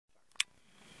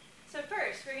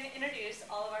first, we're going to introduce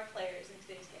all of our players in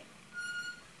today's game.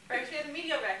 First, we have the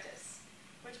medial rectus,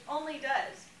 which only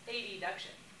does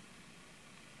adduction.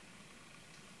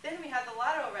 Then we have the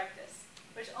lateral rectus,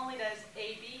 which only does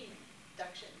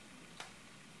abduction.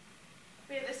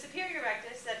 We have the superior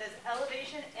rectus that does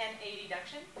elevation and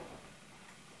adduction.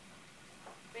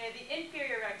 We have the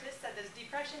inferior rectus that does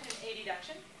depression and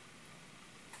adduction.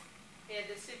 We have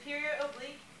the superior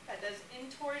oblique that does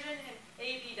intorsion and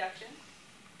abduction.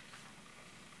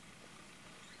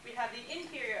 We have the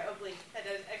inferior oblique that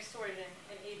does extorsion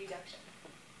and abduction.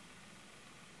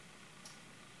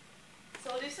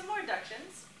 So we'll do some more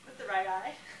adductions with the right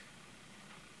eye.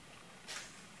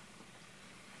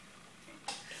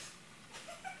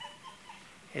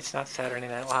 It's not Saturday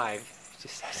Night Live. It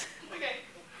just says, Okay.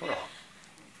 we're all.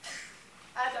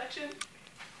 Adduction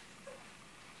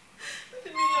with the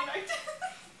medial rectus.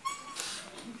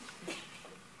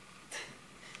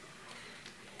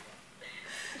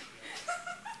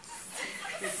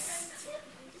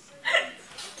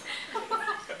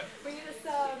 Bring it a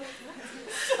sub.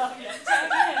 Tag in.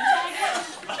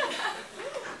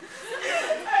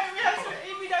 Alright, we have some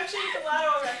abduction with the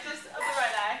lateral rectus of the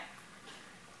right eye.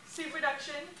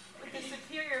 Superduction with the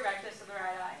superior rectus of the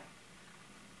right eye.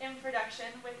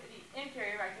 Infraduction with the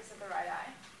inferior rectus of the right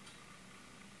eye.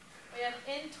 We have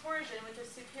intorsion with the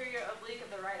superior oblique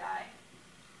of the right eye.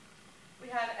 We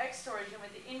have extorsion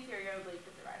with the inferior oblique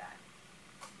of the right eye.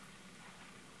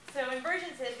 So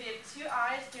invergence is we have two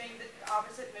eyes doing the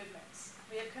opposite movements.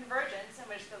 We have convergence, in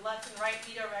which the left and right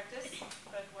medial rectus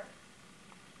both work.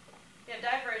 We have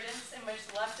divergence, in which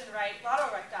the left and right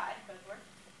lateral recti both work.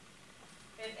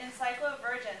 We have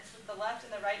encyclovergence, with the left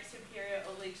and the right superior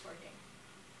obliques working.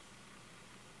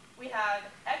 We have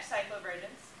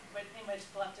excyclovergence, in which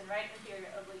the left and right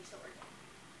inferior obliques are working.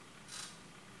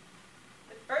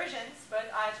 With vergence,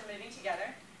 both eyes are moving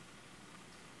together.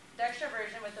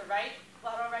 Dextroversion with the right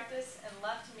lateral rectus and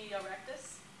left medial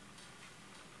rectus.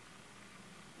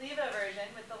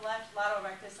 Levoversion with the left lateral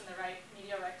rectus and the right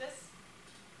medial rectus.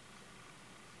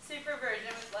 Superversion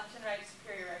with left and right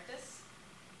superior rectus.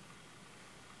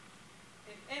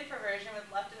 We have infraversion with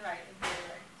left and right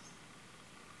inferior rectus.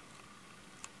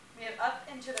 We have up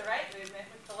and to the right movement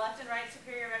with the left and right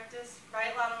superior rectus,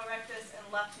 right lateral rectus, and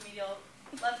left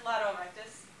lateral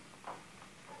rectus.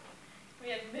 We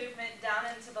have movement down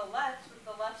and to the left with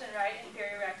the left and right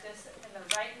inferior rectus, and the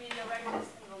right medial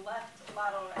rectus, and the left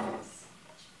lateral rectus.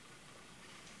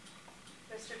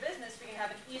 For strabismus, we can have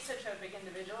an esotropic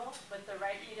individual with the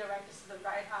right medial rectus of the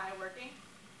right eye working.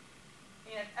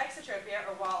 We can have exotropia,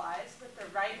 or wall eyes, with the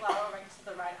right lateral rectus of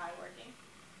the right eye working.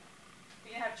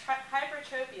 We can have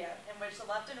hypertropia, in which the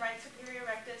left and right superior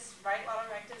rectus, right lateral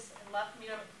rectus, and left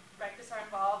medial rectus are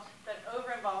involved, but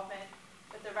over-involvement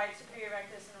with the right superior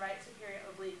rectus and right superior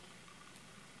oblique.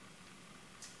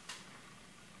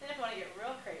 Then if we want to get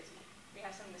real crazy, we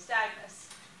have some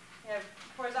nystagmus. We have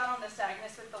horizontal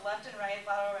nystagmus with the left and right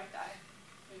lateral recti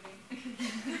moving.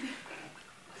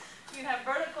 You can have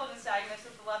vertical nystagmus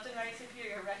with the left and right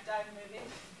superior recti moving.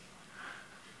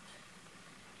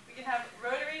 We can have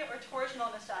rotary or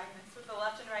torsional nystagmus with the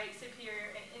left and right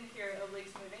superior and inferior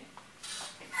obliques moving.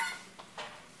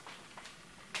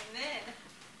 And then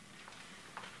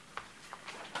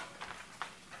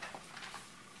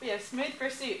we have smooth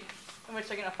pursuit, in which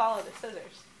they're going to follow the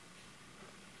scissors.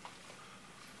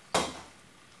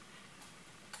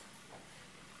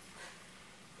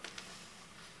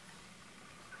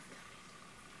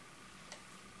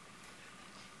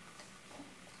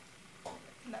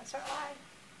 And that's our eye.